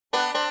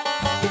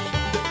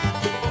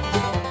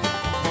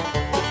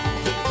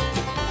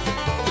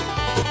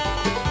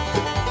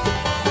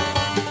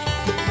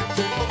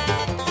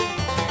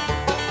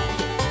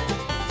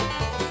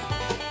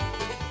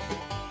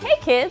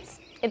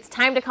It's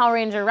time to call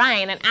Ranger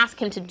Ryan and ask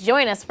him to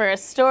join us for a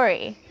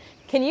story.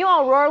 Can you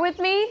all roar with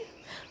me?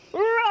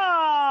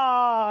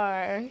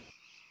 Roar!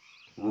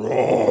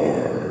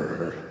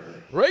 Roar!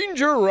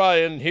 Ranger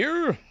Ryan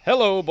here.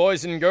 Hello,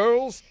 boys and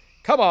girls.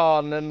 Come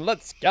on and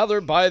let's gather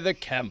by the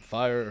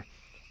campfire.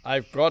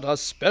 I've brought a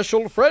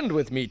special friend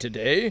with me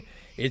today.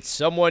 It's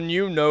someone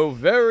you know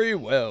very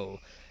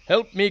well.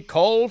 Help me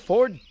call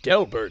for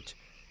Delbert.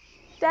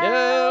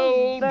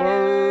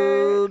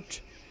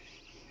 Delbert!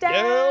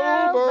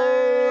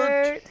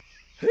 Delbert!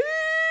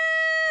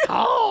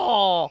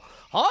 Hee-haw!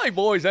 Hi,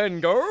 boys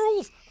and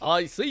girls.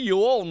 I see you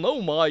all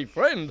know my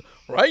friend,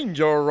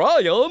 Ranger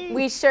Ryan.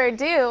 We sure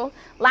do.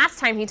 Last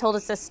time he told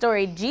us a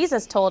story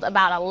Jesus told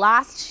about a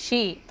lost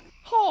sheep.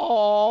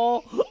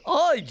 Oh,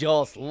 I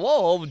just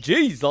love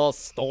Jesus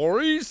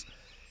stories.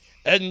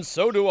 And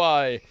so do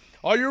I.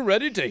 Are you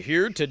ready to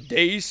hear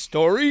today's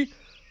story?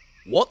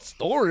 What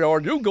story are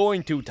you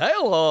going to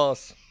tell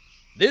us?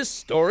 This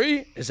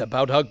story is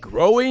about a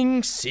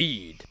growing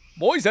seed.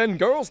 Boys and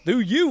girls, do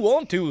you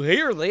want to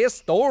hear this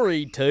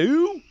story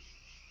too?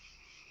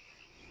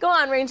 Go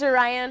on, Ranger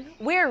Ryan.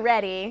 We're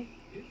ready.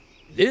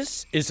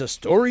 This is a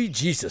story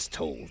Jesus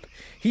told.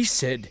 He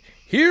said,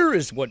 "Here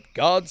is what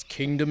God's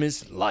kingdom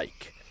is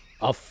like.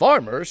 A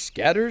farmer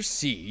scatters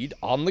seed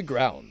on the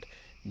ground.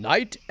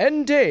 Night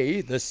and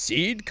day the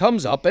seed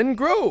comes up and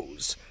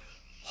grows."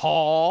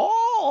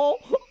 Oh,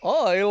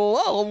 I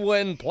love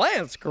when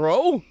plants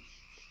grow.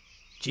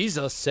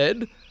 Jesus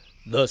said,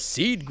 "The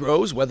seed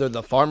grows whether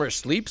the farmer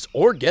sleeps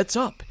or gets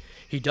up.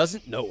 He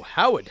doesn't know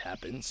how it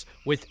happens.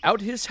 Without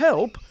his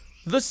help,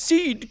 the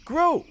seed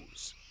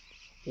grows."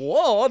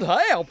 What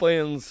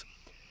happens?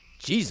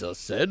 Jesus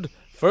said,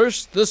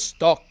 "First the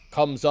stalk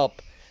comes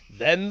up,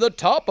 then the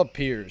top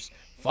appears.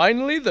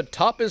 Finally, the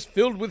top is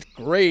filled with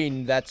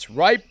grain that's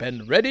ripe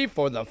and ready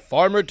for the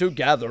farmer to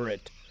gather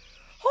it."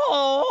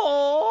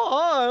 Oh,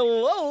 I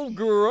love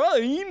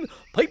grain.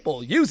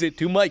 People use it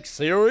to make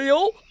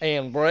cereal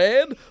and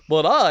bread,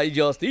 but I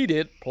just eat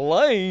it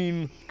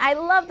plain. I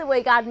love the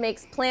way God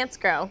makes plants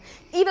grow,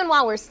 even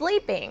while we're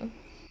sleeping.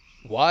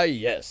 Why,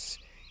 yes.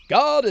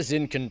 God is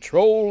in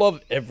control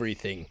of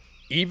everything,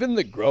 even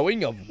the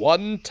growing of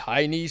one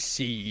tiny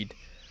seed.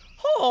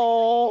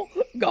 Oh,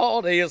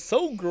 God is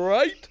so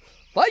great.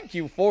 Thank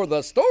you for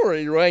the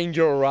story,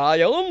 Ranger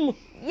Ryan.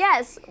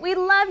 Yes, we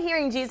love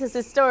hearing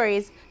Jesus'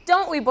 stories,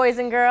 don't we, boys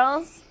and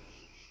girls?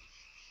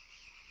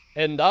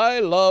 And I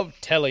love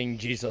telling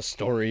Jesus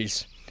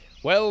stories.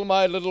 Well,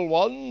 my little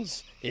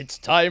ones, it's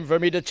time for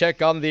me to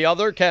check on the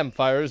other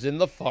campfires in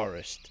the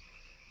forest.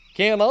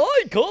 Can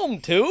I come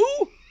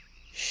too?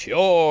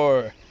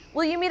 Sure.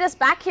 Will you meet us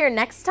back here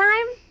next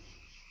time?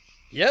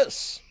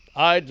 Yes,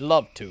 I'd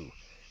love to.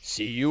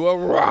 See you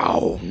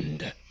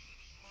around.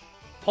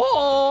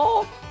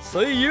 Oh,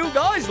 see you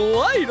guys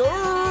later.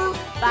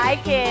 Bye,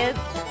 kids.